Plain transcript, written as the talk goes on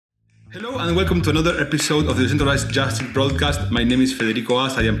Hello and welcome to another episode of the Decentralized Justice Broadcast. My name is Federico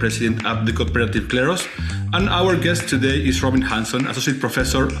Ast. I am president of the cooperative Kleros. And our guest today is Robin Hanson, Associate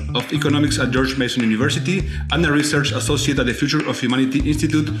Professor of Economics at George Mason University and a Research Associate at the Future of Humanity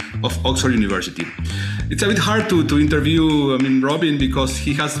Institute of Oxford University. It's a bit hard to interview Robin because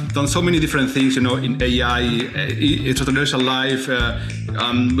he has done so many different things, in AI, extraterrestrial life,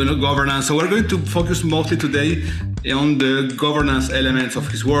 governance. So we're going to focus mostly today on the governance elements of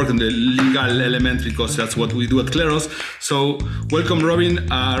his work and the legal elements, because that's what we do at Kleros. So welcome, Robin.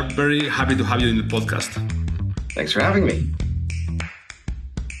 Very happy to have you in the podcast. Thanks for having me.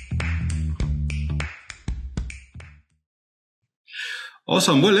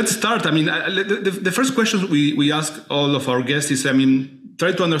 Awesome. Well, let's start. The first question we ask all of our guests is,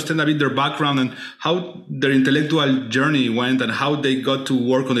 try to understand a bit their background and how their intellectual journey went and how they got to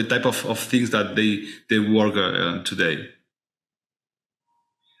work on the type of things that they work today.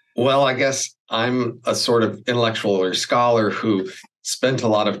 Well, I guess I'm a sort of intellectual or scholar who spent a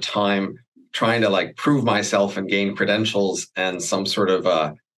lot of time trying to prove myself and gain credentials and some sort of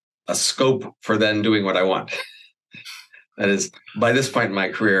a scope for then doing what I want. That is, by this point in my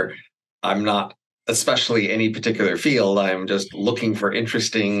career, I'm not especially any particular field. I'm just looking for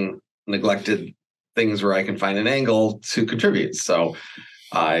interesting, neglected things where I can find an angle to contribute. So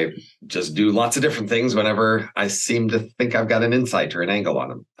I just do lots of different things whenever I seem to think I've got an insight or an angle on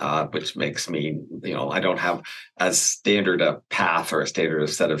them, which makes me, I don't have as standard a path or a standard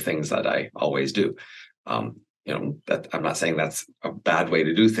set of things that I always do. That I'm not saying that's a bad way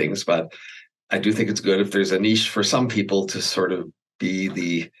to do things, but I do think it's good if there's a niche for some people to sort of be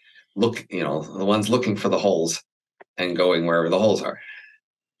the ones looking for the holes and going wherever the holes are.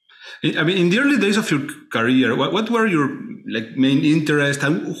 In the early days of your career, what were your main interests,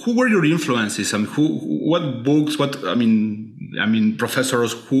 and who were your influences, and what books,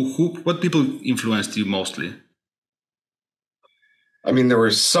 professors, what people influenced you mostly? There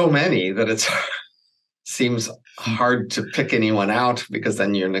were so many that it seems hard to pick anyone out, because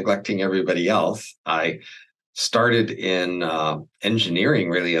then you're neglecting everybody else. I started in engineering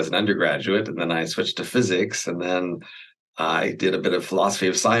really as an undergraduate, and then I switched to physics, and then I did a bit of philosophy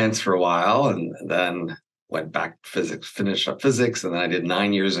of science for a while, and then went back to physics, finished up physics, and then I did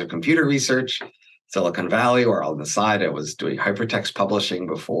 9 years of computer research, Silicon Valley, where on the side I was doing hypertext publishing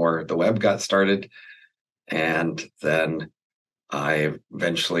before the web got started. And then I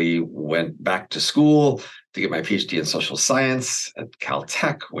eventually went back to school to get my PhD in social science at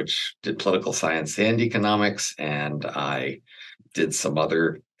Caltech, which did political science and economics, and I did some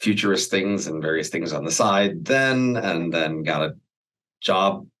other futurist things and various things on the side then, and then got a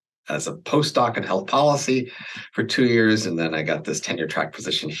job as a postdoc in health policy for 2 years. And then I got this tenure track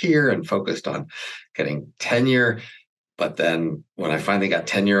position here and focused on getting tenure. But then when I finally got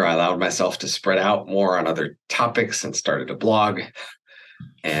tenure, I allowed myself to spread out more on other topics and started a blog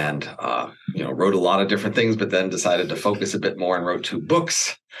and, wrote a lot of different things, but then decided to focus a bit more and wrote 2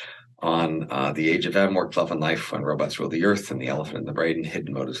 books on The Age of M, Work, Love, and Life, When Robots Rule the Earth, and The Elephant in the Brain,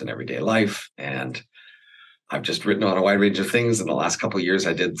 Hidden Motives in Everyday Life. And I've just written on a wide range of things. In the last couple of years,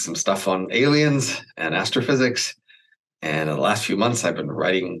 I did some stuff on aliens and astrophysics. And in the last few months, I've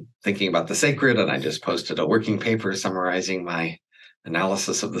been thinking about the sacred, and I just posted a working paper summarizing my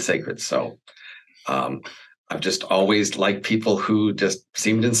analysis of the sacred. So I've just always liked people who just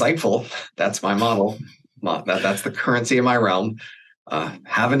seemed insightful. That's my model. That's the currency of my realm.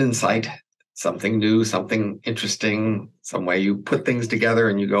 Have an insight, something new, something interesting, some way you put things together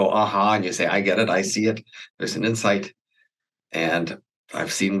and you go, aha, and you say, I get it, I see it. There's an insight. And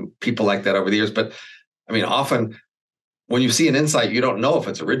I've seen people like that over the years. But often when you see an insight, you don't know if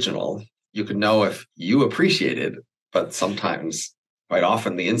it's original. You can know if you appreciate it, but sometimes, quite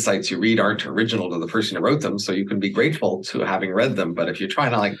often, the insights you read aren't original to the person who wrote them. So you can be grateful to having read them. But if you're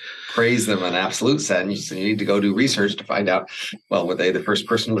trying to praise them in absolute sense, you need to go do research to find out, well, were they the first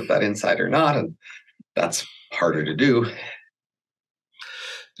person with that insight or not? And that's harder to do.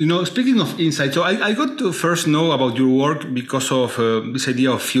 Speaking of insight, so I got to first know about your work because of this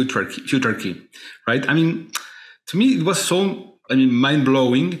idea of futurarchy, right? To me, it was so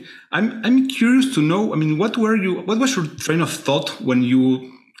mind-blowing. I'm curious to know, what was your train of thought when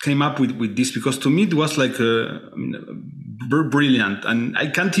you came up with this? Because to me, it was brilliant. And I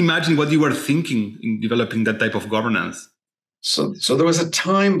can't imagine what you were thinking in developing that type of governance. So there was a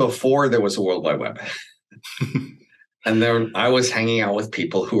time before there was a World Wide Web. And then I was hanging out with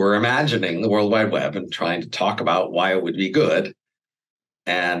people who were imagining the World Wide Web and trying to talk about why it would be good.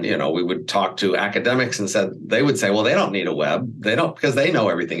 And, we would talk to academics and they would say, well, they don't need a web. They don't, because they know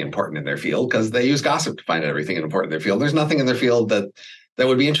everything important in their field, because they use gossip to find out everything important in their field. There's nothing in their field that that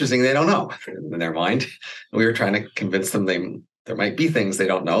would be interesting they don't know in their mind. We were trying to convince them there might be things they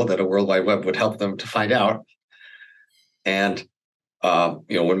don't know that a World Wide Web would help them to find out. And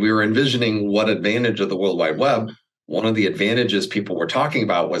when we were envisioning what advantage of the World Wide Web, one of the advantages people were talking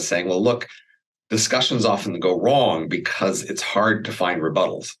about was saying, well, look, discussions often go wrong because it's hard to find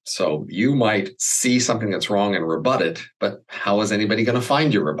rebuttals. So you might see something that's wrong and rebut it, but how is anybody going to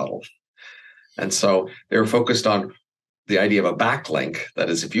find your rebuttal? And so they were focused on the idea of a backlink. That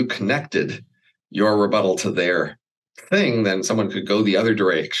is, if you connected your rebuttal to their thing, then someone could go the other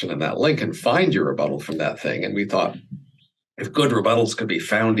direction in that link and find your rebuttal from that thing. And we thought if good rebuttals could be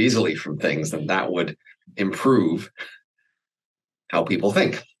found easily from things, then that would improve how people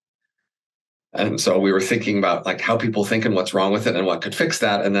think. And so we were thinking about like how people think and what's wrong with it and what could fix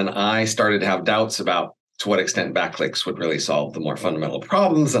that. And then I started to have doubts about to what extent backlinks would really solve the more fundamental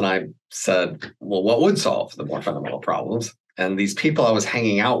problems. And I said, well, what would solve the more fundamental problems? And these people I was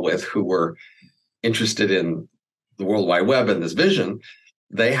hanging out with who were interested in the World Wide Web and this vision,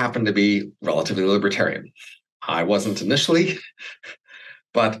 they happened to be relatively libertarian. I wasn't initially,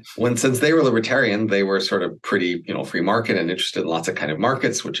 but since they were libertarian, they were sort of pretty, free market and interested in lots of kind of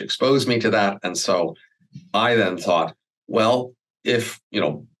markets, which exposed me to that. And so I then thought, well, if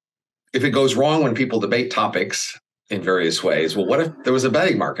it goes wrong when people debate topics in various ways, well, what if there was a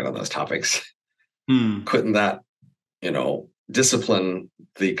betting market on those topics? Couldn't that, discipline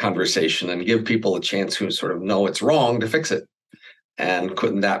the conversation and give people a chance who sort of know it's wrong to fix it? And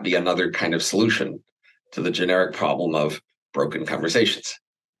couldn't that be another kind of solution to the generic problem of broken conversations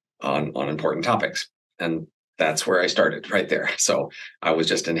on important topics? And that's where I started, right there. So I was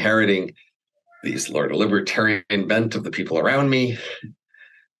just inheriting these libertarian bent of the people around me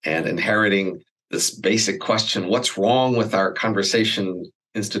and inheriting this basic question, what's wrong with our conversation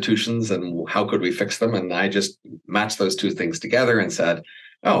institutions and how could we fix them? And I just matched those two things together and said,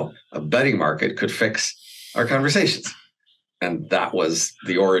 oh, a betting market could fix our conversations. And that was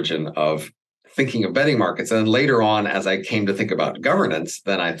the origin of thinking of betting markets. And then later on, as I came to think about governance,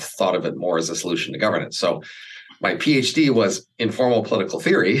 then I thought of it more as a solution to governance. So my PhD was in formal political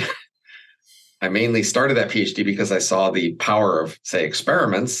theory. I mainly started that PhD because I saw the power of, say,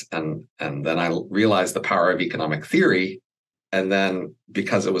 experiments, and then I realized the power of economic theory. And then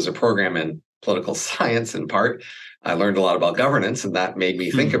because it was a program in political science in part, I learned a lot about governance, and that made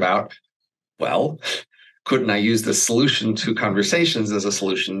me think about, well, couldn't I use the solution to conversations as a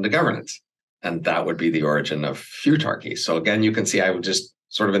solution to governance? And that would be the origin of futarchy. So again, you can see I was just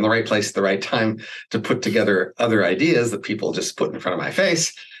sort of in the right place at the right time to put together other ideas that people just put in front of my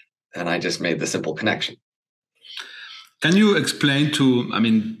face. And I just made the simple connection. Can you explain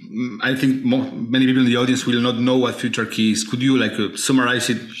I think many people in the audience will not know what futarchy is. Could you summarize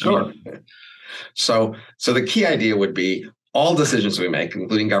it? Sure. So the key idea would be all decisions we make,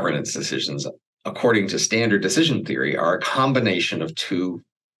 including governance decisions, according to standard decision theory, are a combination of two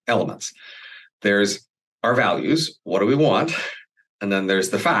elements. There's our values, what do we want? And then there's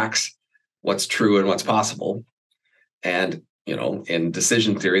the facts, what's true and what's possible. And in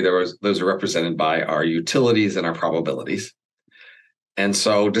decision theory, those are represented by our utilities and our probabilities. And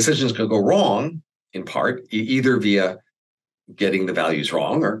so decisions could go wrong, in part, either via getting the values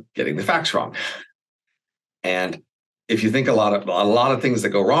wrong or getting the facts wrong. And if you think a lot of things that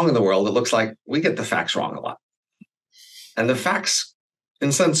go wrong in the world, it looks like we get the facts wrong a lot. And the facts, in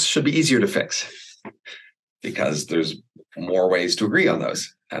a sense, should be easier to fix because there's more ways to agree on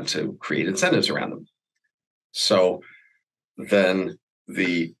those and to create incentives around them. So then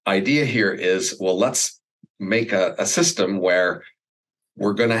the idea here is, well, let's make a system where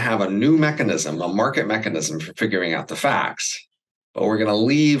we're going to have a new mechanism, a market mechanism for figuring out the facts, but we're going to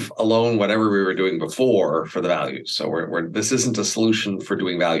leave alone whatever we were doing before for the values. So this isn't a solution for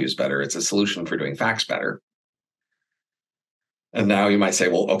doing values better. It's a solution for doing facts better. And now you might say,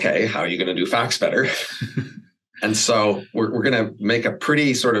 well, okay, how are you going to do facts better? And so we're going to make a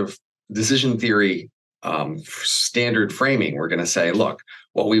pretty sort of decision theory standard framing. We're going to say, look,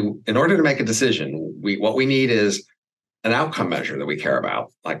 in order to make a decision, what we need is an outcome measure that we care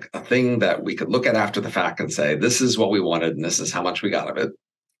about, like a thing that we could look at after the fact and say, this is what we wanted and this is how much we got of it.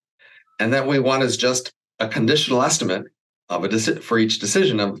 And then we want is just a conditional estimate of for each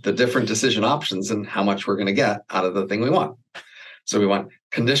decision of the different decision options and how much we're going to get out of the thing we want. So we want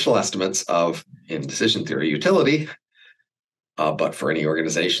conditional estimates of, in decision theory, utility, but for any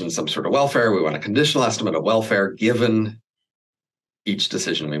organization, some sort of welfare. We want a conditional estimate of welfare given each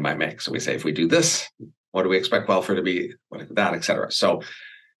decision we might make. So we say, if we do this, what do we expect welfare to be? That, et cetera. So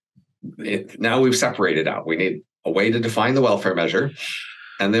now we've separated out. We need a way to define the welfare measure,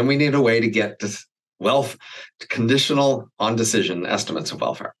 and then we need a way to get wealth, conditional on decision estimates of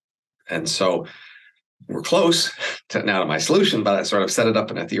welfare. And so we're close to my solution, but I sort of set it up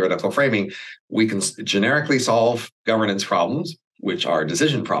in a theoretical framing. We can generically solve governance problems, which are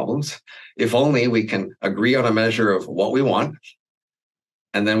decision problems, if only we can agree on a measure of what we want,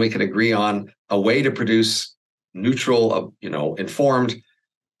 and then we can agree on a way to produce neutral, informed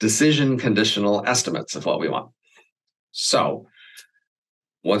decision conditional estimates of what we want. So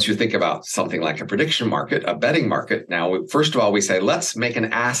once you think about something like a prediction market, a betting market, now, first of all, we say, let's make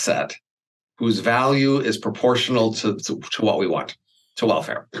an asset whose value is proportional to what we want, to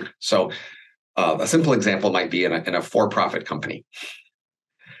welfare. So a simple example might be in a for-profit company.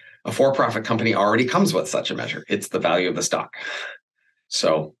 A for-profit company already comes with such a measure. It's the value of the stock.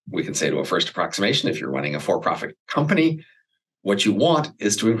 So we can say to a first approximation, if you're running a for-profit company, what you want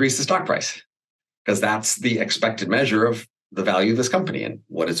is to increase the stock price, because that's the expected measure of the value of this company and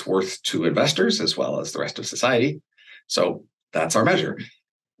what it's worth to investors as well as the rest of society. So that's our measure.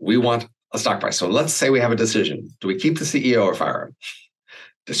 We want a stock price. So let's say we have a decision. Do we keep the CEO or fire him?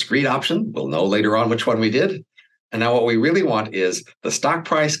 Discrete option. We'll know later on which one we did. And now what we really want is the stock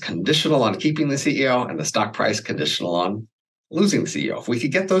price conditional on keeping the CEO and the stock price conditional on losing the CEO. If we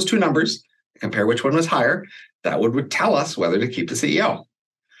could get those two numbers, compare which one was higher, that would tell us whether to keep the CEO,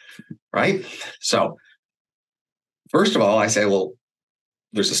 right? So first of all, I say, well,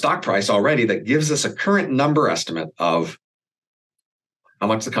 there's a stock price already that gives us a current number estimate of how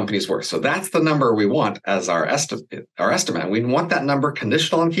much the company's worth. So that's the number we want as our estimate. We want that number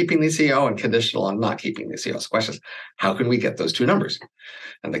conditional on keeping the CEO and conditional on not keeping the CEO. So the question is, how can we get those two numbers?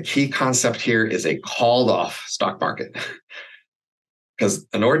 And the key concept here is a called off stock market. Because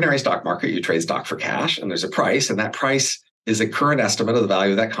an ordinary stock market, you trade stock for cash and there's a price, and that price is a current estimate of the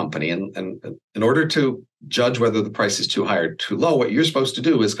value of that company. And in order to judge whether the price is too high or too low, what you're supposed to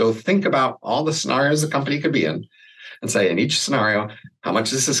do is go think about all the scenarios the company could be in and say, in each scenario, how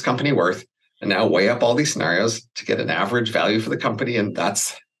much is this company worth? And now weigh up all these scenarios to get an average value for the company. And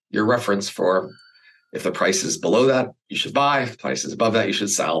that's your reference for if the price is below that, you should buy. If the price is above that, you should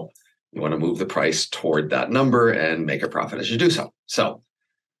sell. You want to move the price toward that number and make a profit as you do so. So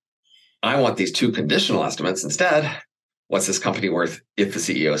I want these two conditional estimates instead. What's this company worth if the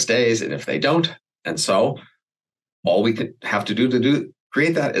CEO stays and if they don't? And so all we could have to do to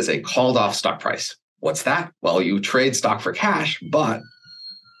create that is a called off stock price. What's that? Well, you trade stock for cash, but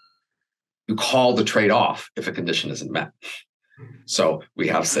you call the trade off if a condition isn't met. So we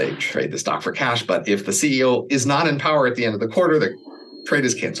have, say, trade the stock for cash, but if the CEO is not in power at the end of the quarter, the trade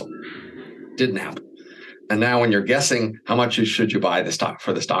is canceled. Didn't happen. And now when you're guessing how much should you buy the stock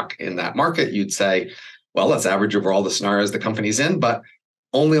for the stock in that market, you'd say, well, let's average over all the scenarios the company's in, but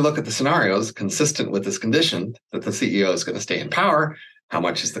only look at the scenarios consistent with this condition that the CEO is going to stay in power. How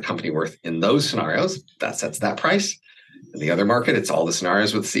much is the company worth in those scenarios? That sets that price. In the other market, it's all the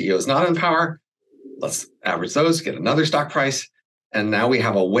scenarios with CEOs not in power. Let's average those, get another stock price. And now we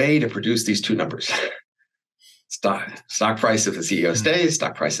have a way to produce these two numbers. Stock price if the CEO stays,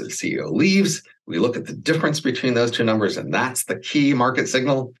 stock price if the CEO leaves. We look at the difference between those two numbers, and that's the key market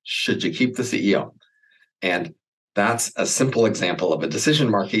signal. Should you keep the CEO? And that's a simple example of a decision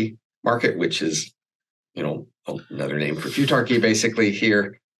market, which is, another name for futarchy basically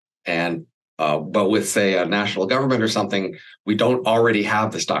here. And but with, say, a national government or something, we don't already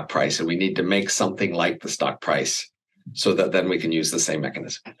have the stock price, and we need to make something like the stock price so that then we can use the same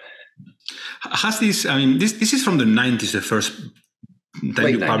mechanism. Has this? I mean, this is from the 90s, the first time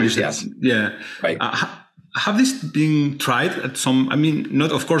you published it. Yes. Yeah. Right. Have this been tried at some? I mean,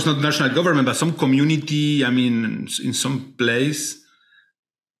 not national government, but some community. I mean, in some place.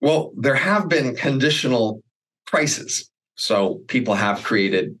 Well, there have been conditional prices. So people have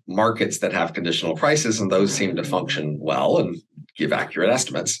created markets that have conditional prices, and those seem to function well and give accurate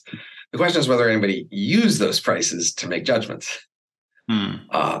estimates. The question is whether anybody used those prices to make judgments.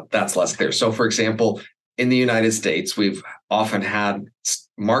 That's less clear. So, for example, in the United States, we've often had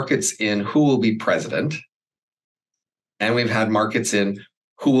markets in who will be president, and we've had markets in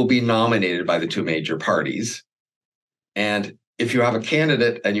who will be nominated by the two major parties. And if you have a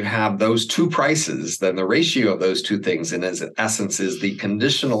candidate and you have those two prices, then the ratio of those two things in essence is the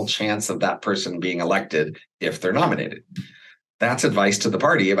conditional chance of that person being elected if they're nominated. That's advice to the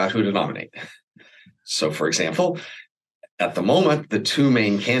party about who to nominate. So, for example, at the moment, the two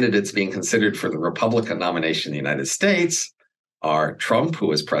main candidates being considered for the Republican nomination in the United States are Trump, who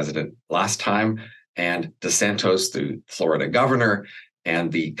was president last time, and DeSantis, the Florida governor.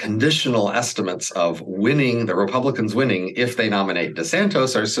 And the conditional estimates of winning, the Republicans winning if they nominate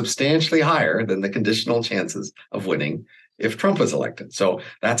DeSantis, are substantially higher than the conditional chances of winning if Trump was elected. So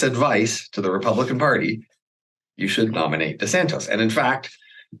that's advice to the Republican Party. You should nominate DeSantis. And in fact,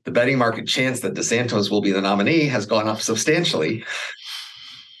 the betting market chance that DeSantis will be the nominee has gone up substantially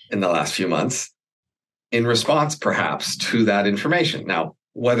in the last few months in response, perhaps, to that information. Now,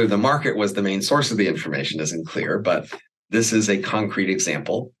 whether the market was the main source of the information isn't clear, but this is a concrete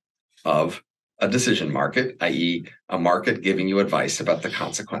example of a decision market, i.e., a market giving you advice about the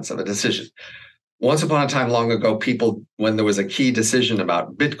consequence of a decision. Once upon a time long ago, people, when there was a key decision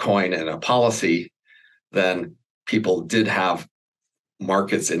about Bitcoin and a policy, then people did have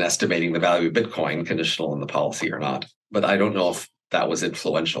markets in estimating the value of Bitcoin, conditional on the policy or not. But I don't know if that was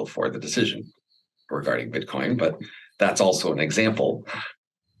influential for the decision regarding Bitcoin, but that's also an example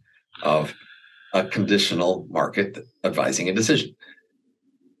of a conditional market advising a decision.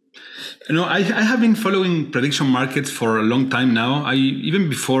 I have been following prediction markets for a long time now. Even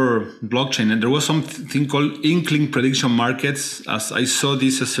before blockchain, and there was something called inkling prediction markets, as I saw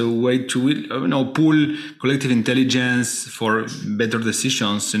this as a way to pool collective intelligence for better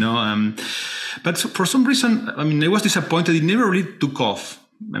decisions. But for some reason, I was disappointed. It never really took off.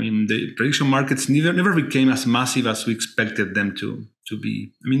 The prediction markets never became as massive as we expected them to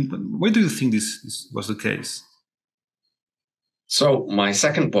be. Why do you think this was the case? So my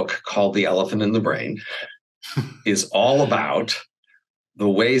second book, called The Elephant in the Brain, is all about the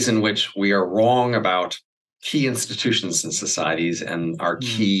ways in which we are wrong about key institutions in societies and our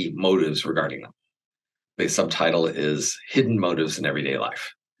key motives regarding them. The subtitle is Hidden Motives in Everyday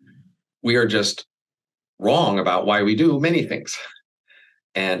Life. We are just wrong about why we do many things.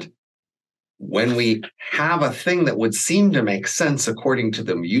 And when we have a thing that would seem to make sense according to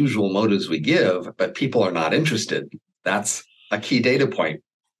the usual motives we give, but people are not interested, that's a key data point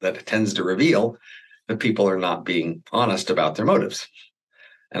that tends to reveal that people are not being honest about their motives.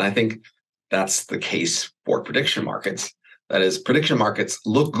 And I think that's the case for prediction markets. That is, prediction markets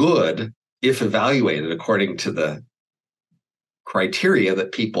look good if evaluated according to the criteria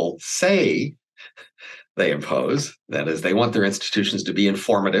that people say they impose. That is, they want their institutions to be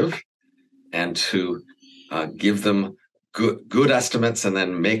informative and to give them good estimates and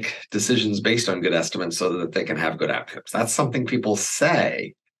then make decisions based on good estimates so that they can have good outcomes. That's something people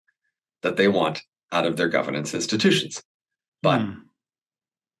say that they want out of their governance institutions. But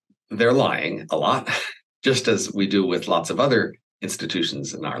they're lying a lot, just as we do with lots of other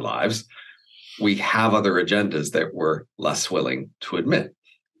institutions in our lives. We have other agendas that we're less willing to admit.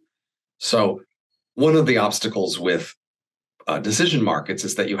 So one of the obstacles with decision markets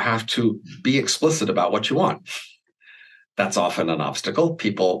is that you have to be explicit about what you want. That's often an obstacle.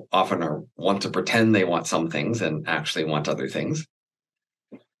 People often want to pretend they want some things and actually want other things.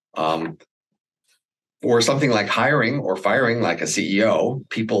 For something like hiring or firing, like a CEO,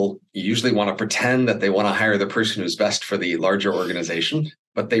 people usually want to pretend that they want to hire the person who's best for the larger organization,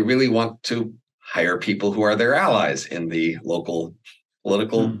 but they really want to hire people who are their allies in the local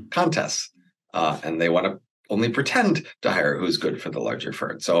political contests. And they want to only pretend to hire who's good for the larger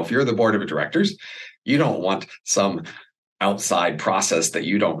firm. So if you're the board of directors, you don't want some outside process that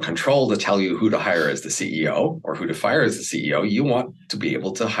you don't control to tell you who to hire as the CEO or who to fire as the CEO. You want to be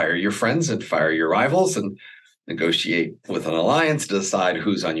able to hire your friends and fire your rivals and negotiate with an alliance to decide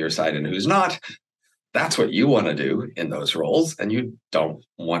who's on your side and who's not. That's what you want to do in those roles. And you don't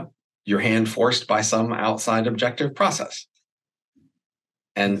want your hand forced by some outside objective process.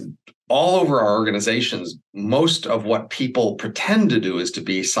 And all over our organizations, most of what people pretend to do is to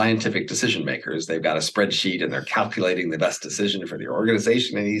be scientific decision makers. They've got a spreadsheet and they're calculating the best decision for the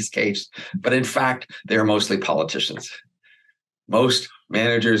organization in these cases. But in fact, they're mostly politicians. Most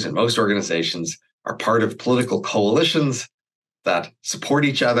managers and most organizations are part of political coalitions that support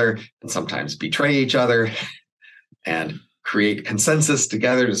each other and sometimes betray each other and create consensus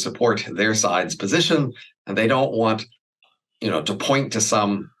together to support their side's position. And they don't want, to point to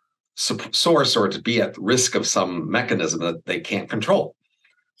some source or to be at risk of some mechanism that they can't control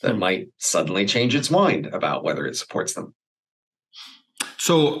that might suddenly change its mind about whether it supports them.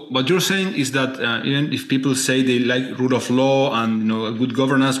 So what you're saying is that even if people say they like rule of law and good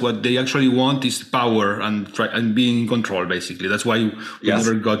governance, what they actually want is power and being in control. Basically, that's why we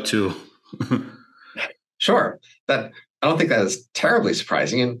never got to. Sure, I don't think that is terribly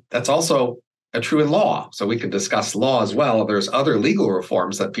surprising, and that's also true in law. So we could discuss law as well. There's other legal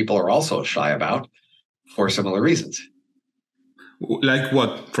reforms that people are also shy about for similar reasons. Like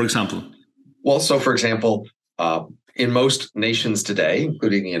what, for example? Well, so for example, in most nations today,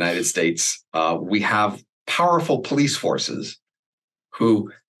 including the United States, we have powerful police forces who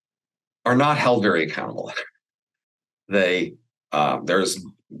are not held very accountable. There's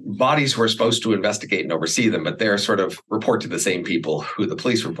bodies who are supposed to investigate and oversee them, but they're sort of report to the same people who the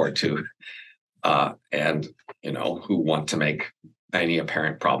police report to, and who want to make any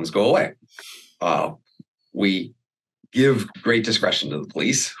apparent problems go away. We give great discretion to the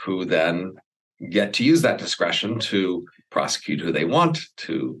police, who then get to use that discretion to prosecute who they want,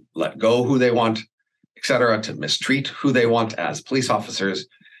 to let go who they want, et cetera, to mistreat who they want as police officers.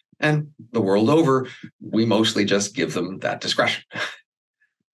 And the world over, we mostly just give them that discretion.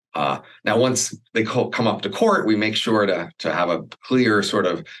 Now, once they come up to court, we make sure to have a clear sort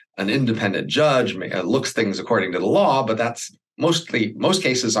of an independent judge, looks things according to the law, but that's most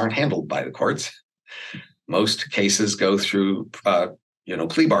cases aren't handled by the courts. Most cases go through,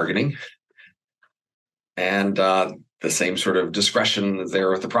 plea bargaining, and the same sort of discretion is there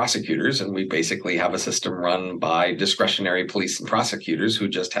with the prosecutors. And we basically have a system run by discretionary police and prosecutors who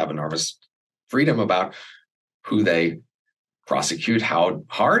just have enormous freedom about who they prosecute, how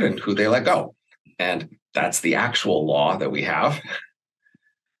hard, and who they let go. And that's the actual law that we have.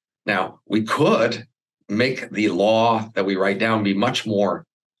 Now, we could make the law that we write down be much more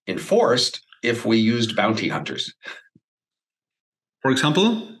enforced if we used bounty hunters. For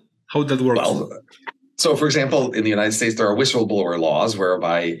example, how that works? Well, so, for example, in the United States, there are whistleblower laws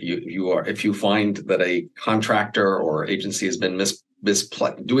whereby if you find that a contractor or agency has been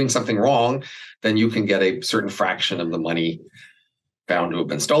doing something wrong, then you can get a certain fraction of the money found to have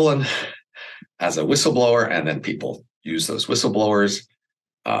been stolen as a whistleblower, and then people use those whistleblowers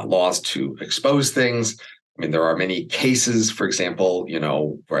laws to expose things. I mean, there are many cases, for example,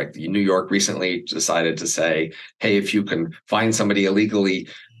 like New York recently decided to say, hey, if you can find somebody illegally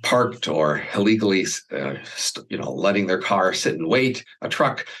parked or illegally, letting their car sit and wait, a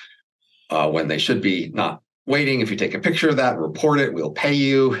truck, when they should be not waiting, if you take a picture of that, report it, we'll pay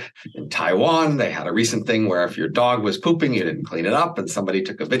you. In Taiwan, they had a recent thing where if your dog was pooping, you didn't clean it up, and somebody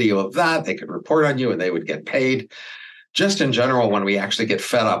took a video of that, they could report on you and they would get paid. Just in general, when we actually get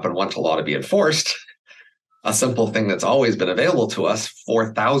fed up and want the law to be enforced, a simple thing that's always been available to us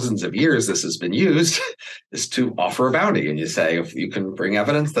for thousands of years, this has been used, is to offer a bounty. And you say, if you can bring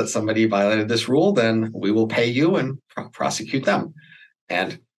evidence that somebody violated this rule, then we will pay you and prosecute them.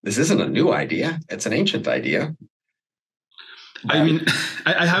 And this isn't a new idea. It's an ancient idea. I mean,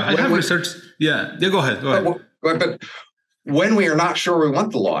 I have researched. Yeah, go ahead. But when we are not sure we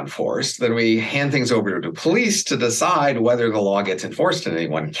want the law enforced, then we hand things over to the police to decide whether the law gets enforced in any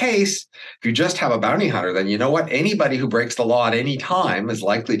one case. If you just have a bounty hunter, then you know what? Anybody who breaks the law at any time is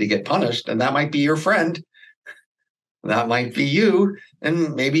likely to get punished, and that might be your friend. That might be you,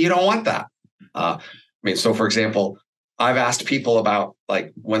 and maybe you don't want that. So for example, I've asked people about,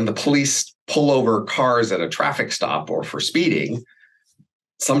 like, when the police pull over cars at a traffic stop or for speeding,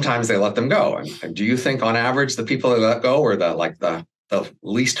 sometimes they let them go. And do you think on average the people that let go are the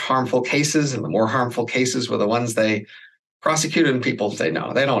least harmful cases, and the more harmful cases were the ones they prosecuted? And people say,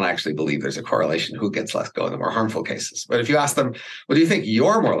 no, they don't actually believe there's a correlation who gets let go in the more harmful cases. But if you ask them, well, do you think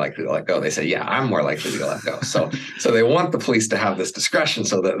you're more likely to let go? They say, yeah, I'm more likely to let go. So they want the police to have this discretion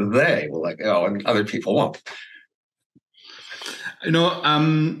so that they will let go and other people won't.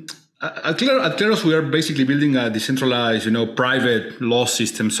 At Kleros, we are basically building a decentralized, private law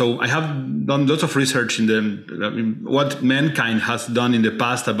system. So I have done lots of research what mankind has done in the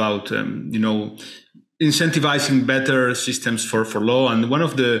past about, incentivizing better systems for law. And one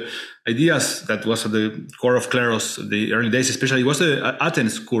of the ideas that was at the core of Kleros, the early days especially, was the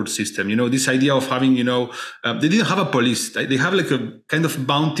Athens court system. This idea of having, they didn't have a police. They have like a kind of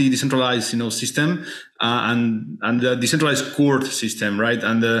bounty decentralized, system, and the decentralized court system, right?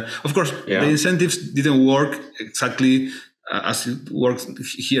 And of course, the incentives didn't work exactly as it works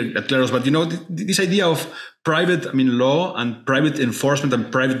here at Kleros. But, this idea of private, law and private enforcement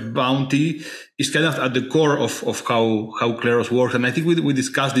and private bounty is kind of at the core of how Kleros works. And I think we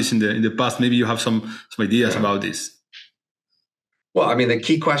discussed this in the past. Maybe you have some ideas about this. Well, the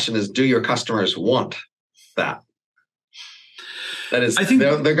key question is, do your customers want that? That is, I think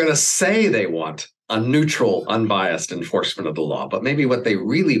they're going to say they want a neutral, unbiased enforcement of the law, but maybe what they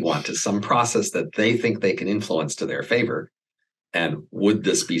really want is some process that they think they can influence to their favor. And would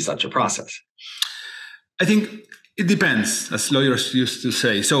this be such a process? I think it depends, as lawyers used to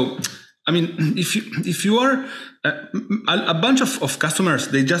say. So, if you are a bunch of customers,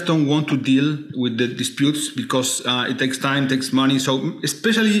 they just don't want to deal with the disputes because it takes time, takes money. So,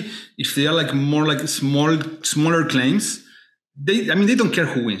 especially if they are smaller claims, they don't care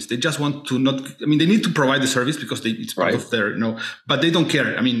who wins. They just want to they need to provide the service because it's part of their, but they don't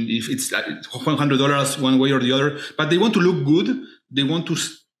care. If it's $100 one way or the other, but they want to look good. They want to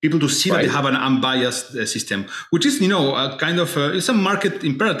people to see that Right. they have an unbiased system, which is, a kind of, it's a market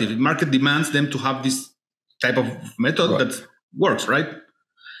imperative. Market demands them to have this type of method Right. that works, right?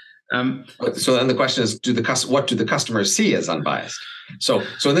 So then the question is, what do the customers see as unbiased? So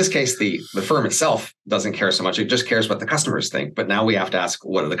in this case, the firm itself doesn't care so much. It just cares what the customers think. But now we have to ask,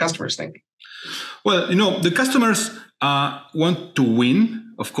 what do the customers think? Well, the customers want to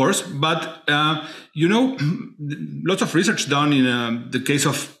win, of course, but, lots of research done in the case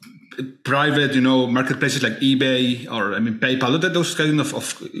of private, marketplaces like eBay or, PayPal, those kind of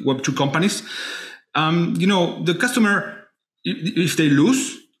Web2 companies. The customer, if they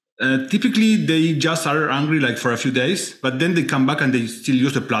lose, typically they just are angry like for a few days, but then they come back and they still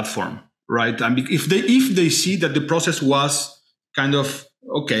use the platform, right? And if they see that the process was kind of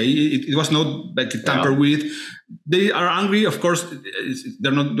okay, it was not like tampered with, they are angry. Of course,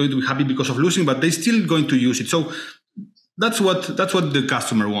 they're not going to be happy because of losing, but they're still going to use it. So that's what the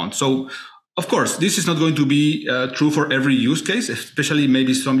customer wants. So of course, this is not going to be true for every use case, especially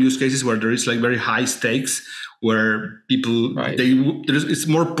maybe some use cases where there is like very high stakes, where people it's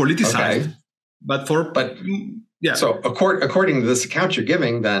more politicized. Okay. So according to this account you're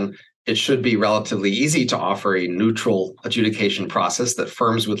giving, then it should be relatively easy to offer a neutral adjudication process that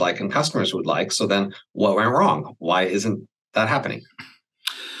firms would like and customers would like. So then, what went wrong? Why isn't that happening?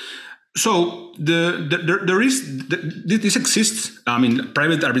 So this exists.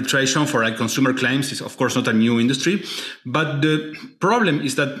 Private arbitration for like consumer claims is of course not a new industry, but the problem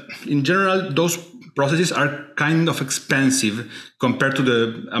is that in general those processes are kind of expensive compared to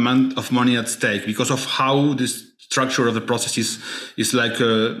the amount of money at stake because of how this structure of the process is like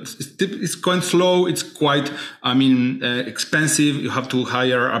it's quite slow. It's quite expensive. You have to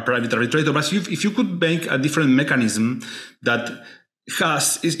hire a private arbitrator. But if you could make a different mechanism that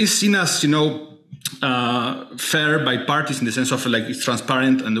is seen as fair by parties in the sense of like it's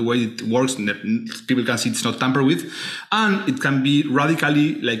transparent and the way it works and people can see it's not tampered with, and it can be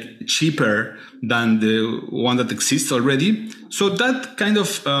radically like cheaper than the one that exists already. So that kind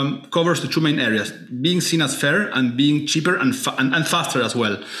of covers the two main areas: being seen as fair and being cheaper and faster as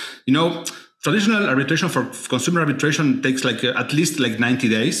well. Traditional arbitration for consumer arbitration takes like at least like 90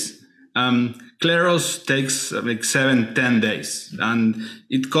 days. Kleros takes like 7-10 days, and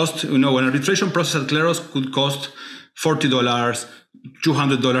it costs, an arbitration process at Kleros could cost $40,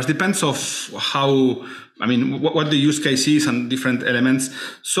 $200, depends of how, what the use case is and different elements.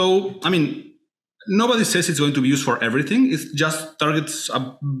 So, nobody says it's going to be used for everything. It just targets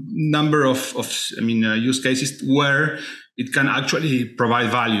a number of use cases where it can actually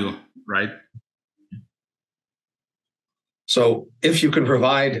provide value, right? So if you can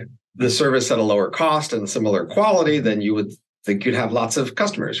provide the service at a lower cost and similar quality, then you would think you'd have lots of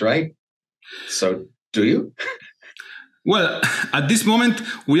customers, right? So do you? Well, at this moment,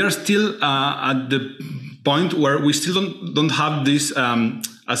 we are still at the point where we still don't have this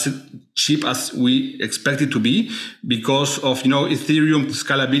as cheap as we expect it to be because of Ethereum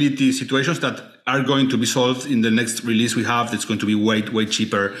scalability situations that are going to be solved in the next release we have. That's going to be way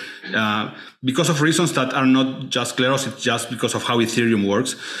cheaper because of reasons that are not just Kleros. It's just because of how Ethereum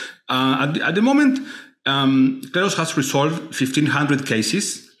works. At the moment, Kleros has resolved 1,500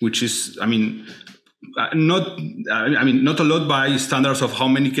 cases, which is, not a lot by standards of how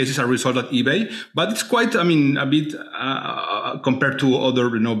many cases are resolved at eBay, but it's quite, a bit compared to other,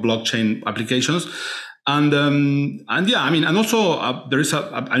 blockchain applications. And also there is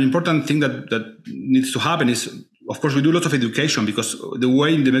an important thing that needs to happen is, of course, we do lots of education because the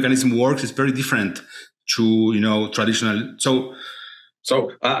way the mechanism works is very different to, traditional.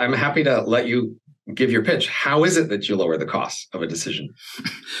 So I'm happy to let you give your pitch. How is it that you lower the cost of a decision?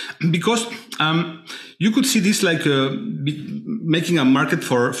 Because you could see this like making a market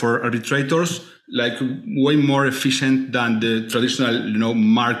for arbitrators like way more efficient than the traditional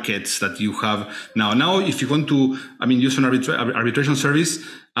markets that you have now. Now, if you want to use an arbitration service,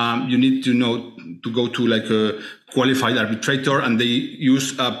 you need to go to like a qualified arbitrator, and they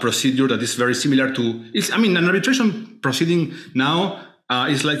use a procedure that is very similar to an arbitration proceeding now.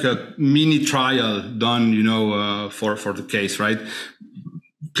 It's like a mini trial done, for the case, right?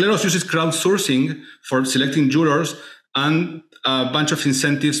 Kleros uses crowdsourcing for selecting jurors and a bunch of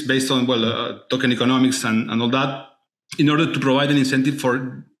incentives based on, token economics and all that, in order to provide an incentive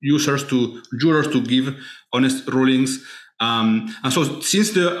for jurors to give honest rulings. And so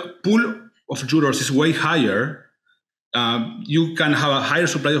since the pool of jurors is way higher, you can have a higher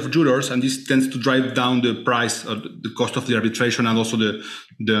supply of jurors, and this tends to drive down the price or the cost of the arbitration and also the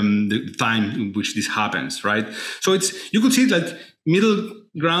time in which this happens, right? So you could see it like middle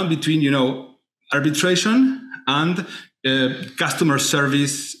ground between, arbitration and customer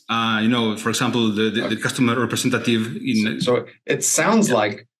service, for example, the customer representative. So it sounds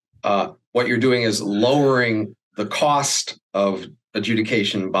like what you're doing is lowering the cost of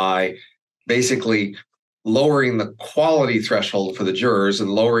adjudication by basically lowering the quality threshold for the jurors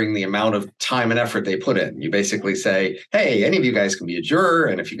and lowering the amount of time and effort they put in. You basically say, hey, any of you guys can be a juror.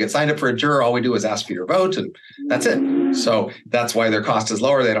 And if you get signed up for a juror, all we do is ask for your vote and that's it. So that's why their cost is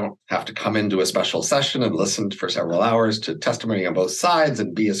lower. They don't have to come into a special session and listen for several hours to testimony on both sides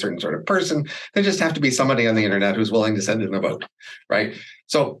and be a certain sort of person. They just have to be somebody on the internet who's willing to send in a vote, right?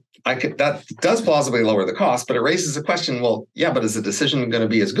 So that does plausibly lower the cost, but it raises the question, well, yeah, but is the decision going to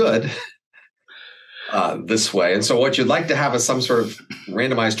be as good this way? And so what you'd like to have is some sort of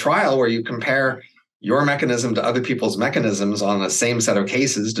randomized trial where you compare your mechanism to other people's mechanisms on the same set of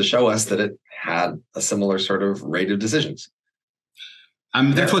cases to show us that it had a similar sort of rate of decisions.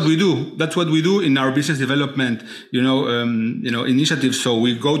 That's what we do. That's what we do in our business development, initiatives. So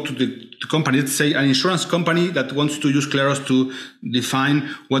we go to the company, let's say an insurance company that wants to use Kleros to define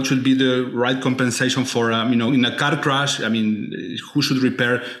what should be the right compensation for, in a car crash. Who should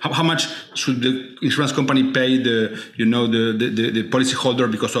repair? How much should the insurance company pay the policyholder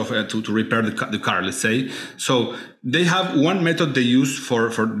because of to repair the car? Let's say. So they have one method they use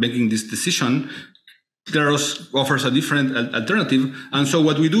for making this decision. Kleros offers a different alternative. And so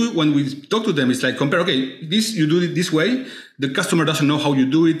what we do when we talk to them is like compare, okay, you do it this way. The customer doesn't know how you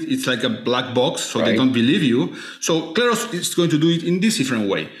do it. It's like a black box, so They don't believe you. So Kleros is going to do it in this different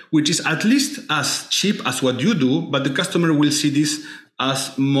way, which is at least as cheap as what you do, but the customer will see this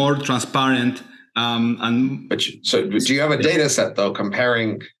as more transparent. So do you have a data set, though,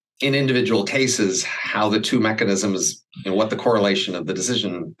 comparing in individual cases how the two mechanisms and what the correlation of the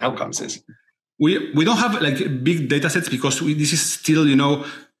decision outcomes is? We don't have like big data sets because this is still,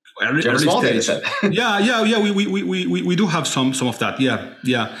 early small stage. Data set. Yeah. We do have some of that.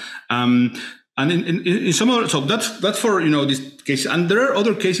 Yeah. And in some other, so that's for this case. And there are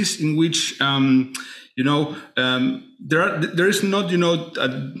other cases in which there is not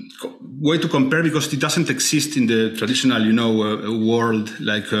a way to compare because it doesn't exist in the traditional world.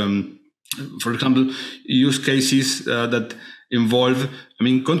 Like for example, use cases that involve,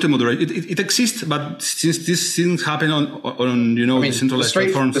 content moderation. It exists, but since these things happen on decentralized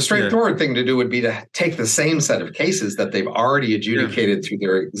platforms, the straightforward thing to do would be to take the same set of cases that they've already adjudicated through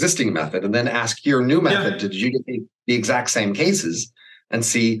their existing method, and then ask your new method to adjudicate the exact same cases and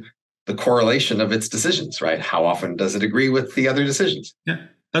see the correlation of its decisions. Right? How often does it agree with the other decisions? Yeah.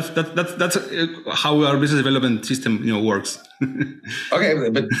 That's how our business development system works. Okay,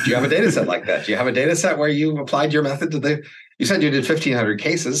 but do you have a data set like that? Do you have a data set where you applied your method to you said you did 1,500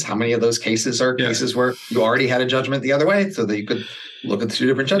 cases. How many of those cases are cases where you already had a judgment the other way so that you could look at the two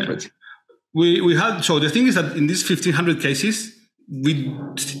different judgments? We had, so the thing is that in these 1,500 cases,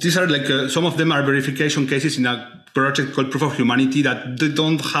 these are like some of them are verification cases in a project called Proof of Humanity that they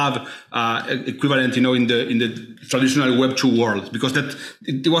don't have equivalent, in the traditional Web 2 world, because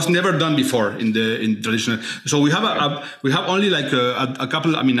it was never done before in traditional. So we have we have only like a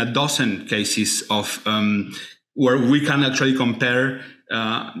couple, a dozen cases of where we can actually compare.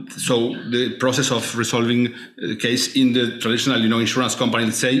 So the process of resolving the case in the traditional, insurance company,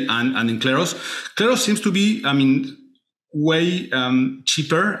 let's say, and in Kleros. Kleros seems to be, way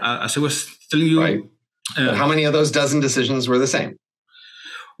cheaper, as I was telling you. Right. But how many of those dozen decisions were the same?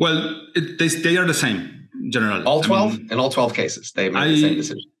 Well, they are the same, generally. All 12? In all 12 cases, they made the same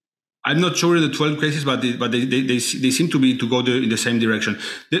decision. I'm not sure in the 12 cases, but they seem to go in the same direction.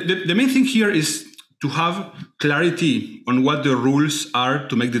 The main thing here is to have clarity on what the rules are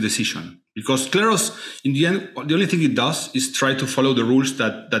to make the decision. Because Kleros, in the end, the only thing it does is try to follow the rules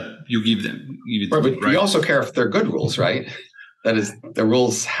that you give them. But you also care if they're good rules, right? That is, the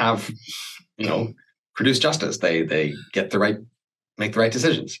rules have, produce justice. They make the right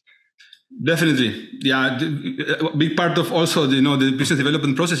decisions. Definitely, yeah. A big part of also the business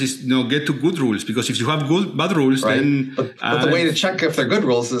development process is get to good rules, because if you have bad rules, right. then but the way to check if they're good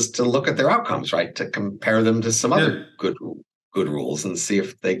rules is to look at their outcomes, right? To compare them to some other good rules and see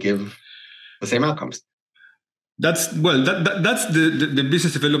if they give the same outcomes. That's the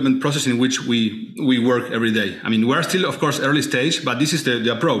business development process in which we work every day. We're still, of course, early stage, but this is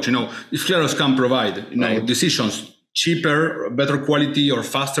the approach. If Kleros can provide decisions cheaper, better quality, or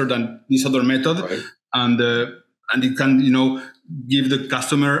faster than this other method, right. and it can give the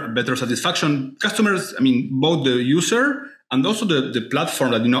customer better satisfaction. Customers, both the user and also the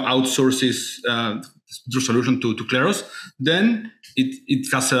platform that outsources the solution to Kleros, then it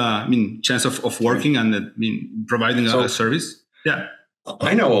has a chance of working and providing a service. Yeah,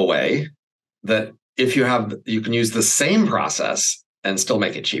 I know a way that you can use the same process and still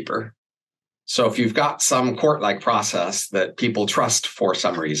make it cheaper. So if you've got some court-like process that people trust for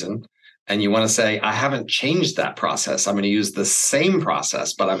some reason, and you want to say, I haven't changed that process, I'm going to use the same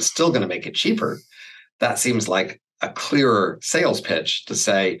process, but I'm still going to make it cheaper. That seems like a clearer sales pitch to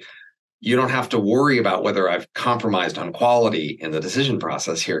say, you don't have to worry about whether I've compromised on quality in the decision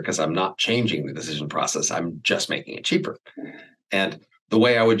process here because I'm not changing the decision process. I'm just making it cheaper. And the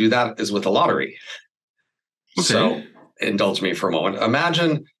way I would do that is with a lottery. Okay. So indulge me for a moment.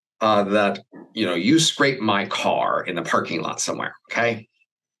 Imagine that you scrape my car in the parking lot somewhere, okay?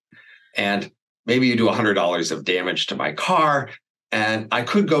 And maybe you do $100 of damage to my car, and I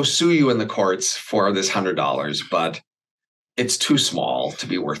could go sue you in the courts for this $100, but it's too small to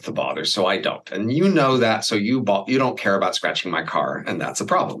be worth the bother, so I don't. And you know that, so you don't care about scratching my car, and that's a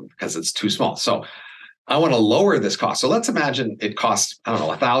problem because it's too small. So I want to lower this cost. So let's imagine it costs, I don't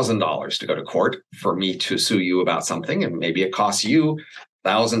know, $1,000 to go to court for me to sue you about something, and maybe it costs you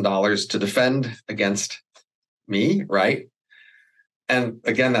 $1,000 to defend against me, right? And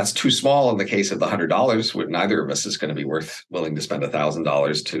again, that's too small in the case of the $100. Neither of us is going to be willing to spend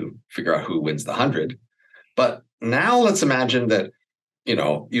 $1,000 to figure out who wins the 100. But now let's imagine that,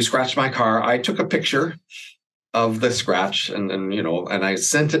 you scratched my car. I took a picture of the scratch and I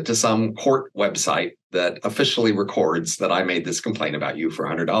sent it to some court website that officially records that I made this complaint about you for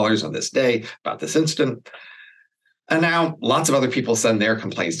 $100 on this day about this incident. And now lots of other people send their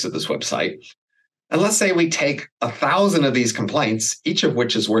complaints to this website. And let's say we take 1,000 of these complaints, each of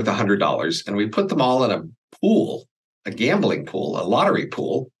which is worth $100, and we put them all in a pool, a gambling pool, a lottery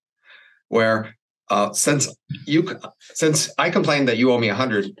pool, where since I complained that you owe me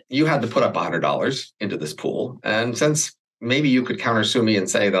 $100, you had to put up $100 into this pool. And since maybe you could countersue me and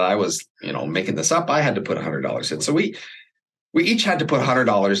say that I was, making this up, I had to put $100 in. So we each had to put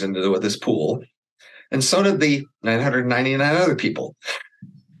 $100 into this pool, and so did the 999 other people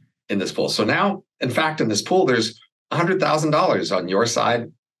in this pool. So now, in fact, in this pool, there's $100,000 on your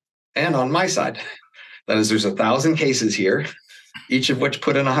side and on my side. That is, there's 1,000 cases here, each of which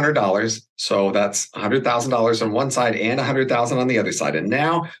put in $100. So that's $100,000 on one side and $100,000 on the other side. And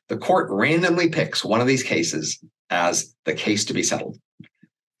now the court randomly picks one of these cases as the case to be settled.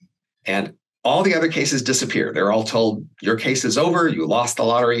 And all the other cases disappear. They're all told, your case is over, you lost the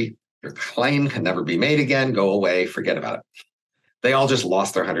lottery, your claim can never be made again, go away, forget about it. They all just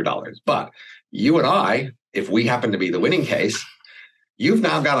lost their $100. But you and I, if we happen to be the winning case, you've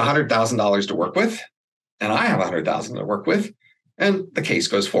now got $100,000 to work with, and I have $100,000 to work with, and the case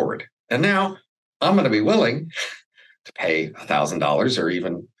goes forward. And now I'm going to be willing to pay $1,000 or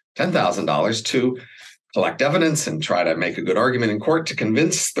even $10,000 to collect evidence and try to make a good argument in court to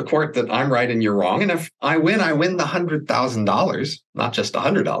convince the court that I'm right and you're wrong. And if I win the $100,000, not just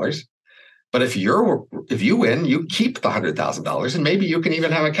 $100. But if you win, you keep the $100,000, and maybe you can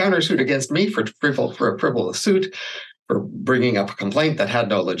even have a countersuit against me for a frivolous suit for bringing up a complaint that had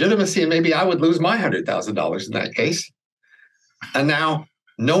no legitimacy, and maybe I would lose my $100,000 in that case. And now,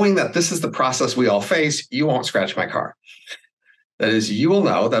 knowing that this is the process we all face, you won't scratch my car. That is, you will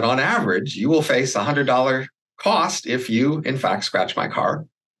know that on average, you will face a $100 cost if you, in fact, scratch my car.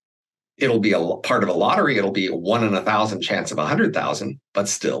 It'll be a part of a lottery. It'll be a 1 in 1,000 chance of 100,000, but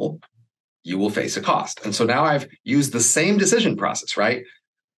still, you will face a cost. And so now I've used the same decision process, right?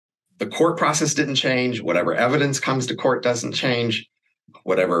 The court process didn't change. Whatever evidence comes to court doesn't change.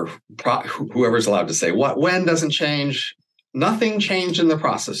 Whoever's allowed to say when doesn't change. Nothing changed in the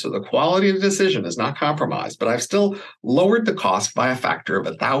process. So the quality of the decision is not compromised, but I've still lowered the cost by a factor of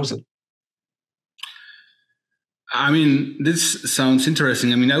 1,000. I mean, this sounds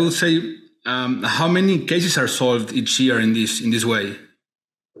interesting. I mean, I would say, how many cases are solved each year in this way?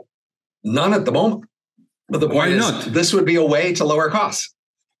 None at the moment. But the point is, this would be a way to lower costs.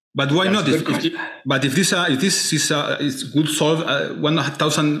 But why not? If this is good solve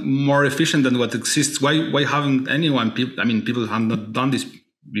 1,000 more efficient than what exists, why haven't people have not done this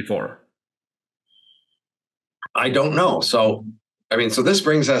before? I don't know. So this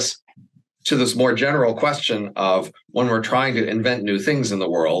brings us to this more general question of when we're trying to invent new things in the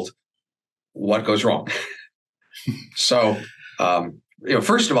world, what goes wrong? So,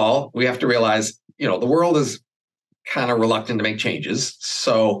 first of all, we have to realize, the world is kind of reluctant to make changes.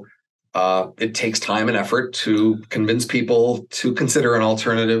 So it takes time and effort to convince people to consider an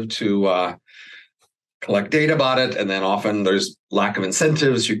alternative, to collect data about it. And then often there's lack of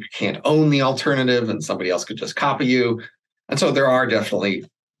incentives. You can't own the alternative and somebody else could just copy you. And so there are definitely,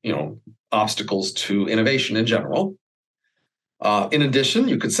 obstacles to innovation in general. In addition,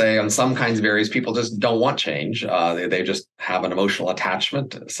 you could say on some kinds of areas, people just don't want change. They just have an emotional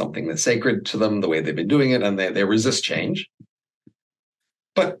attachment to something that's sacred to them, the way they've been doing it, and they resist change.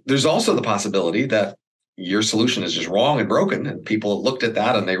 But there's also the possibility that your solution is just wrong and broken, and people looked at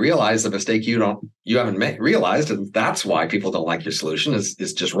that and they realized the mistake you haven't realized, and that's why people don't like your solution is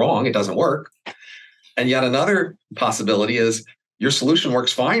just wrong. It doesn't work. And yet another possibility is your solution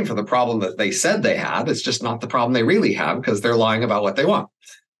works fine for the problem that they said they had. It's just not the problem they really have because they're lying about what they want.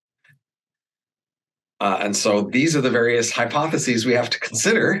 And so these are the various hypotheses we have to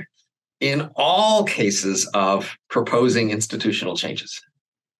consider in all cases of proposing institutional changes.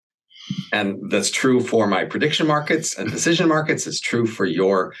 And that's true for my prediction markets and decision markets. It's true for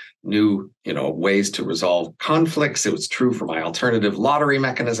your new, ways to resolve conflicts. It was true for my alternative lottery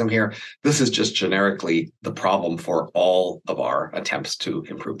mechanism here. This is just generically the problem for all of our attempts to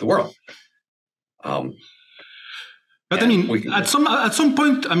improve the world. But at some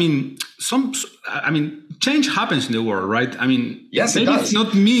point, change happens in the world, right? Yes, maybe it does. It's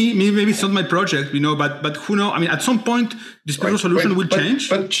not me, maybe it's not my project, but who knows? At some point, this solution will change.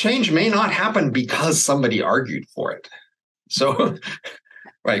 But change may not happen because somebody argued for it. So,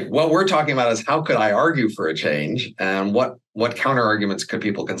 right, what we're talking about is how could I argue for a change, and what counter arguments could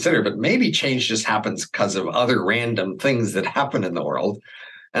people consider? But maybe change just happens because of other random things that happen in the world.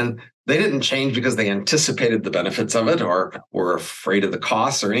 And they didn't change because they anticipated the benefits of it or were afraid of the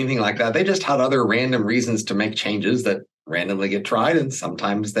costs or anything like that. They just had other random reasons to make changes that randomly get tried, and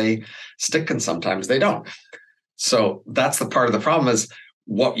sometimes they stick and sometimes they don't. So that's the part of the problem is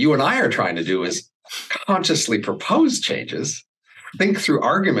what you and I are trying to do is consciously propose changes, think through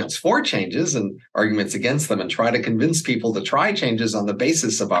arguments for changes and arguments against them, and try to convince people to try changes on the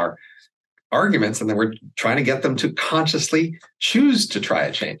basis of our arguments, and then we're trying to get them to consciously choose to try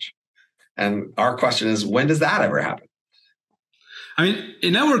a change. And our question is, when does that ever happen?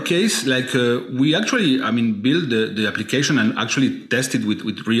 In our case, we actually, build the application and actually test it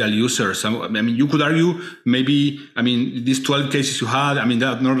with real users. You could argue maybe, these 12 cases you had, they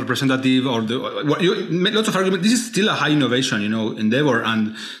are not representative, or lots of arguments. This is still a high innovation, endeavor,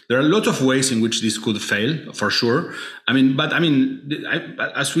 and there are lots of ways in which this could fail, for sure. As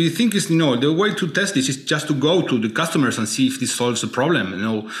we think is, the way to test this is just to go to the customers and see if this solves the problem,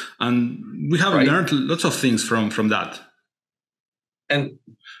 and we have learned lots of things from that. And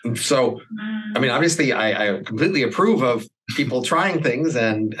so, obviously, I completely approve of people trying things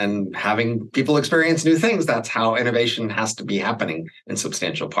and having people experience new things. That's how innovation has to be happening in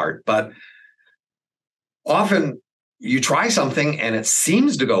substantial part. But often you try something and it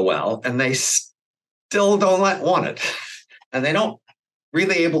seems to go well, and they still don't want it. And they don't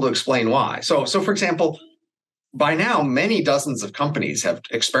really able to explain why. So for example, by now, many dozens of companies have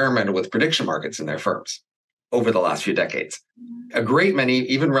experimented with prediction markets in their firms over the last few decades. A great many,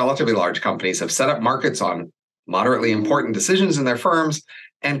 even relatively large companies, have set up markets on moderately important decisions in their firms,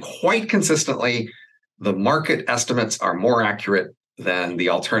 and quite consistently, the market estimates are more accurate than the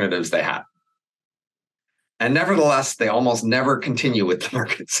alternatives they had. And nevertheless, they almost never continue with the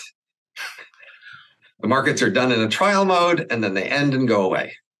markets. The markets are done in a trial mode, and then they end and go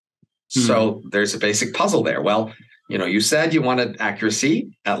away. So there's a basic puzzle there. Well, you said you wanted accuracy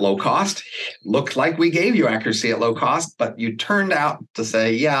at low cost. Looked like we gave you accuracy at low cost, but you turned out to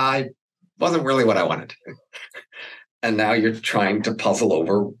say, yeah, it wasn't really what I wanted. And now you're trying to puzzle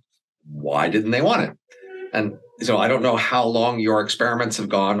over why didn't they want it? And so I don't know how long your experiments have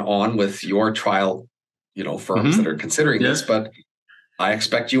gone on with your trial, firms that are considering this, but I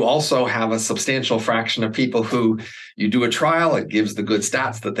expect you also have a substantial fraction of people who you do a trial, it gives the good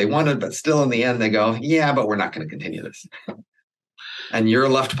stats that they wanted, but still in the end they go, yeah, but we're not going to continue this. And you're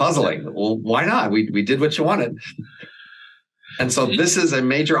left puzzling. Well, why not? We did what you wanted. And so this is a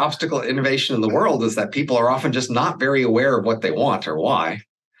major obstacle to innovation in the world, is that people are often just not very aware of what they want or why.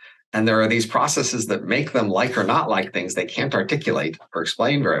 And there are these processes that make them like or not like things they can't articulate or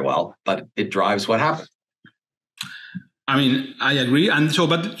explain very well, but it drives what happens. I agree. And so,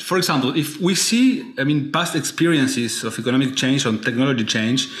 but for example, if we see, past experiences of economic change or technology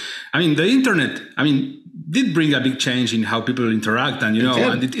change, the internet, did bring a big change in how people interact. And,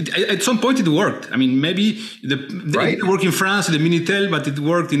 and it, at some point it worked. Maybe it worked in France, the Minitel, but it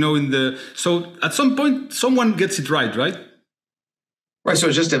worked, so at some point someone gets it right? Right. So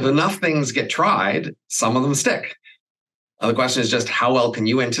it's just if enough things get tried, some of them stick. The question is just how well can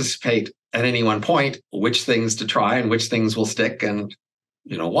you anticipate at any one point which things to try and which things will stick, and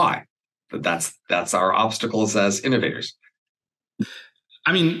why. But that's our obstacles as innovators.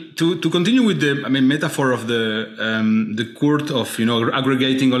 I mean, to continue with the metaphor of the court of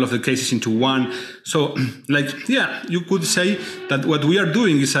aggregating all of the cases into one. So, you could say that what we are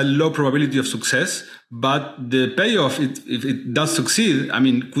doing is a low probability of success, but the payoff, if it does succeed,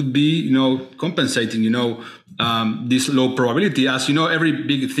 could be compensating this low probability, as every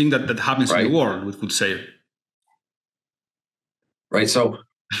big thing that happens in the world, we could say. Right. So,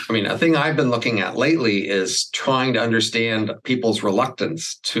 a thing I've been looking at lately is trying to understand people's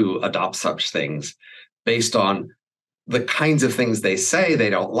reluctance to adopt such things based on the kinds of things they say they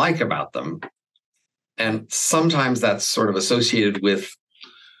don't like about them. And sometimes that's sort of associated with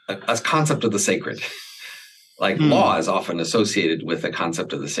a concept of the sacred. Law is often associated with the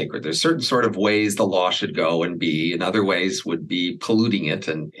concept of the sacred. There's certain sort of ways the law should go and be, and other ways would be polluting it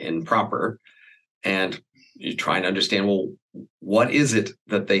and improper. And you're trying to understand, well, what is it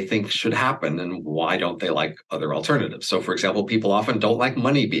that they think should happen and why don't they like other alternatives? So, for example, people often don't like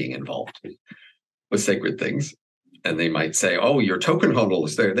money being involved with sacred things. And they might say, oh, your token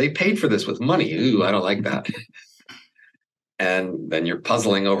holders, they paid for this with money. Ooh, I don't like that. And then you're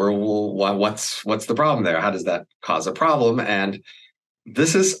puzzling over, well, what's the problem there? How does that cause a problem? And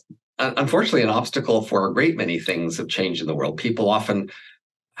this is, unfortunately, an obstacle for a great many things of change in the world. People often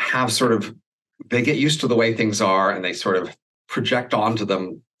have they get used to the way things are, and they sort of project onto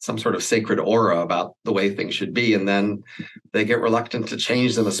them some sort of sacred aura about the way things should be. And then they get reluctant to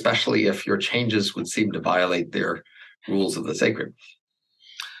change them, especially if your changes would seem to violate their rules of the sacred.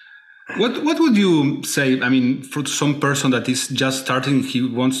 What would you say, for some person that is just starting, he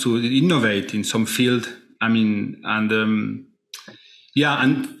wants to innovate in some field, and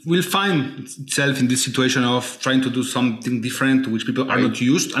will find itself in this situation of trying to do something different to which people are not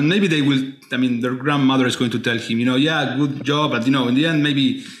used. And maybe they will, their grandmother is going to tell him, good job. But, in the end,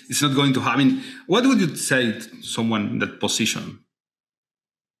 maybe it's not going to happen. What would you say to someone in that position?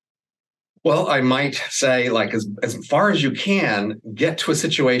 Well, I might say, as far as you can, get to a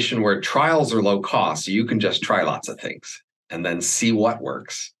situation where trials are low cost. So you can just try lots of things and then see what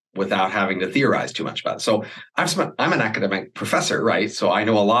works without having to theorize too much about it. So I'm an academic professor, right? So I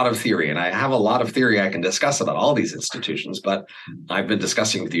know a lot of theory, and I have a lot of theory I can discuss about all these institutions, but I've been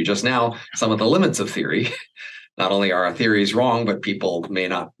discussing with you just now some of the limits of theory. Not only are our theories wrong, but people may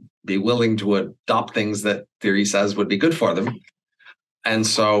not be willing to adopt things that theory says would be good for them. And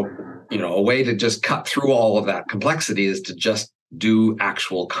so, a way to just cut through all of that complexity is to just do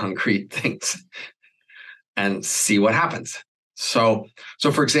actual concrete things and see what happens. So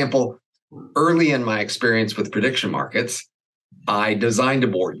for example, early in my experience with prediction markets, I designed a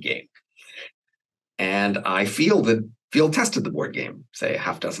board game, and I field tested the board game, say a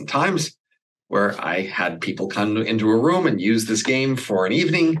half dozen times, where I had people come into a room and use this game for an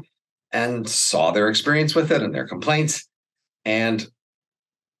evening and saw their experience with it and their complaints. And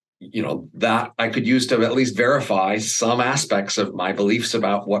that I could use to at least verify some aspects of my beliefs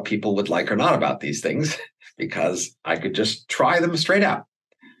about what people would like or not about these things, because I could just try them straight out.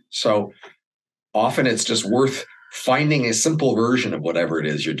 So often it's just worth finding a simple version of whatever it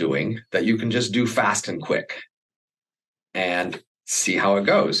is you're doing that you can just do fast and quick and see how it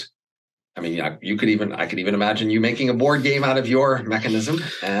goes. I could even imagine you making a board game out of your mechanism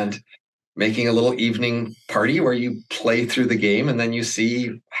and making a little evening party where you play through the game, and then you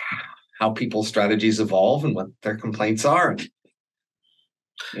see how people's strategies evolve and what their complaints are.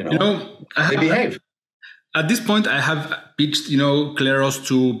 They behave. At this point, I have pitched, Kleros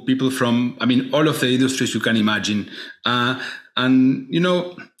to people from, all of the industries you can imagine. I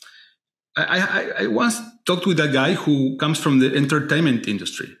once talked with a guy who comes from the entertainment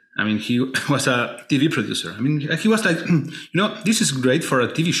industry. He was a TV producer. He was like, this is great for a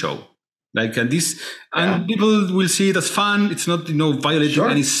TV show. And people will see it as fun. It's not, violating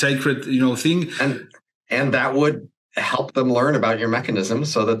any sacred, thing. And that would help them learn about your mechanism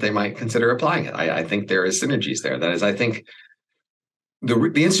so that they might consider applying it. I think there is synergies there. That is, I think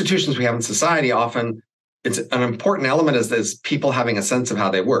the institutions we have in society often, it's an important element is people having a sense of how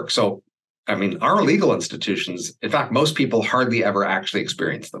they work. So, our legal institutions, in fact, most people hardly ever actually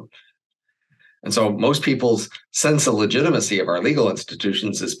experience them. And so most people's sense of legitimacy of our legal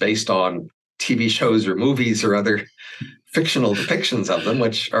institutions is based on TV shows or movies or other fictional depictions of them,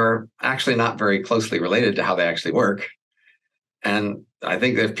 which are actually not very closely related to how they actually work. And I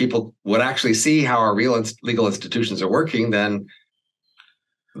think that if people would actually see how our real legal institutions are working, then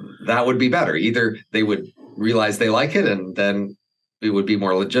that would be better. Either they would realize they like it and then it would be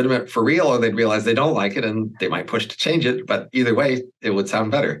more legitimate for real, or they'd realize they don't like it and they might push to change it. But either way, it would sound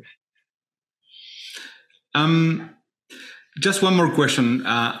better. Just one more question.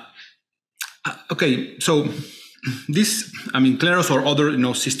 Okay, so Kleros or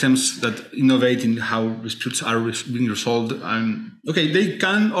other, systems that innovate in how disputes are being resolved, they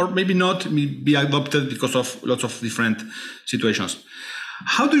can or maybe not be adopted because of lots of different situations.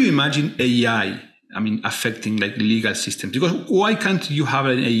 How do you imagine AI, affecting like the legal systems? Because why can't you have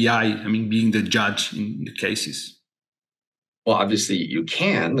an AI, being the judge in the cases? Well, obviously you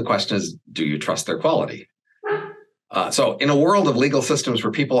can. The question is, do you trust their quality? So in a world of legal systems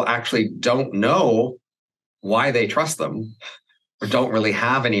where people actually don't know why they trust them or don't really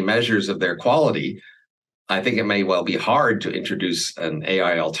have any measures of their quality, I think it may well be hard to introduce an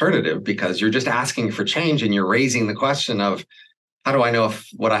AI alternative, because you're just asking for change and you're raising the question of, how do I know if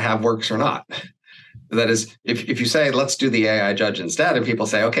what I have works or not? That is, if you say, let's do the AI judge instead, and people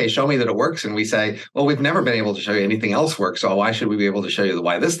say, okay, show me that it works. And we say, well, we've never been able to show you anything else works, so why should we be able to show you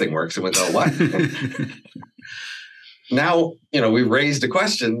why this thing works? And we go, what? Now, we've raised a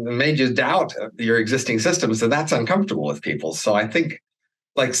question and made you doubt your existing systems, and that's uncomfortable with people. So I think,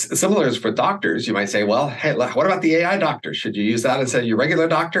 like similar as for doctors, you might say, well, hey, what about the AI doctor? Should you use that instead of your regular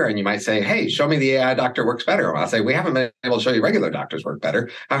doctor? And you might say, hey, show me the AI doctor works better. And I'll say, we haven't been able to show you regular doctors work better.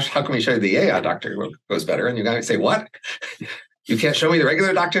 How can we show you the AI doctor goes better? And you guys say, what? You can't show me the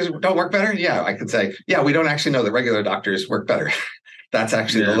regular doctors don't work better? Yeah, I could say, yeah, we don't actually know that regular doctors work better. That's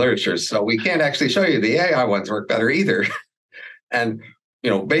actually the literature. So we can't actually show you the AI ones work better either. And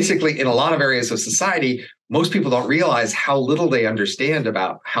basically in a lot of areas of society, most people don't realize how little they understand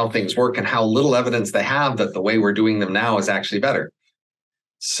about how things work and how little evidence they have that the way we're doing them now is actually better.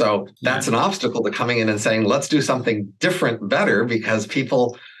 So that's an obstacle to coming in and saying, let's do something different, better, because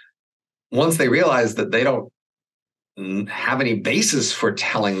people, once they realize that they don't have any basis for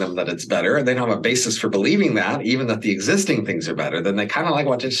telling them that it's better, and they don't have a basis for believing that, even that the existing things are better, then they kind of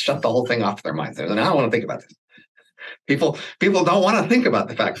want to just shut the whole thing off their minds. And I don't want to think about this. People don't want to think about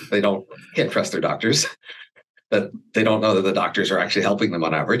the fact that they can't trust their doctors, that they don't know that the doctors are actually helping them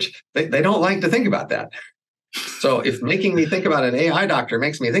on average. They don't like to think about that. So if making me think about an AI doctor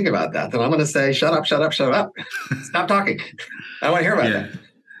makes me think about that, then I'm going to say, shut up, shut up, shut up. Stop talking. I don't want to hear about that.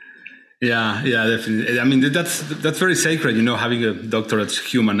 Yeah, definitely. That's very sacred, having a doctor that's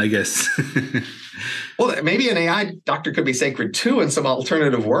human, I guess. Well, maybe an AI doctor could be sacred too in some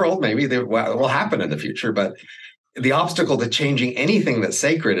alternative world. Maybe that will happen in the future. But the obstacle to changing anything that's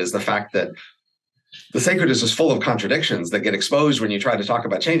sacred is the fact that the sacred is just full of contradictions that get exposed when you try to talk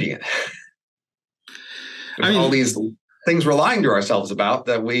about changing it. There's all these things we're lying to ourselves about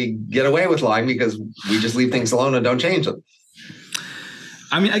that we get away with lying because we just leave things alone and don't change them.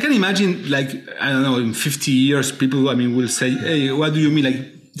 I can imagine, in 50 years, people, will say, hey, what do you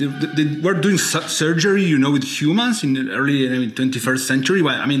mean? They were doing surgery, with humans in the early 21st century.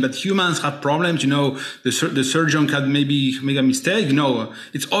 But humans have problems, the surgeon can maybe make a mistake.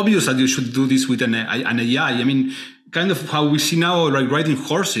 It's obvious that you should do this with an AI. Kind of how we see now, riding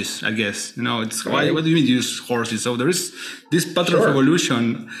horses, I guess. It's right. What do you mean use horses? So there is this pattern of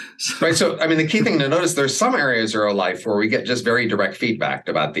evolution. Right. So, the key thing to notice, there's some areas of our life where we get just very direct feedback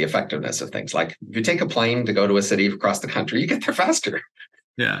about the effectiveness of things. Like if you take a plane to go to a city across the country, you get there faster.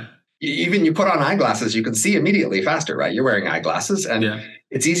 Yeah. Even you put on eyeglasses, you can see immediately faster, right? You're wearing eyeglasses, and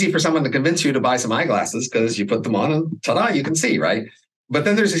it's easy for someone to convince you to buy some eyeglasses because you put them on and ta-da, you can see, right? But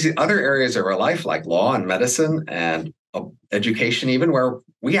then there's these other areas of our life, like law and medicine and education, even, where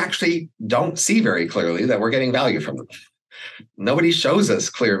we actually don't see very clearly that we're getting value from them. Nobody shows us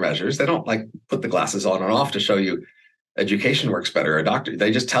clear measures. They don't put the glasses on and off to show you education works better, a doctor.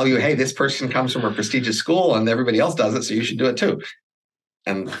 They just tell you, hey, this person comes from a prestigious school and everybody else does it, so you should do it too.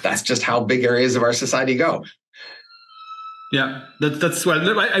 And that's just how big areas of our society go. Yeah, that's well.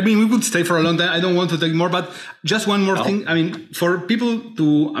 We could stay for a long time. I don't want to take more, but just one more thing. For people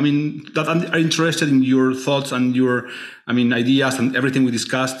that are interested in your thoughts and your, ideas and everything we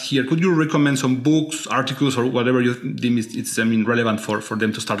discussed here, could you recommend some books, articles, or whatever you deem it's relevant for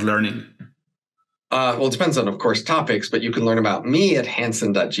them to start learning? Well, it depends on, of course, topics, but you can learn about me at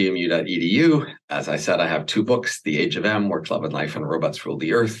hanson.gmu.edu. As I said, I have 2 books, The Age of M, Work, Love, and Life, and Robots Rule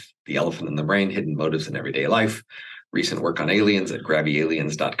the Earth, The Elephant in the Brain, Hidden Motives in Everyday Life, recent work on aliens at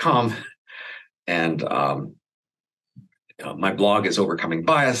grabbyaliens.com. And my blog is Overcoming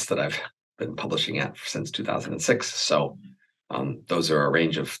Bias that I've been publishing at since 2006. So those are a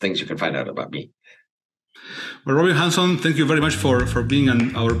range of things you can find out about me. Well, Robin Hanson, thank you very much for being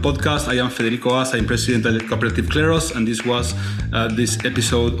on our podcast. I am Federico Ast. I'm president of the cooperative Kleros, and this was this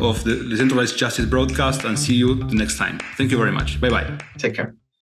episode of the Decentralized Justice Broadcast, and see you the next time. Thank you very much. Bye-bye. Take care.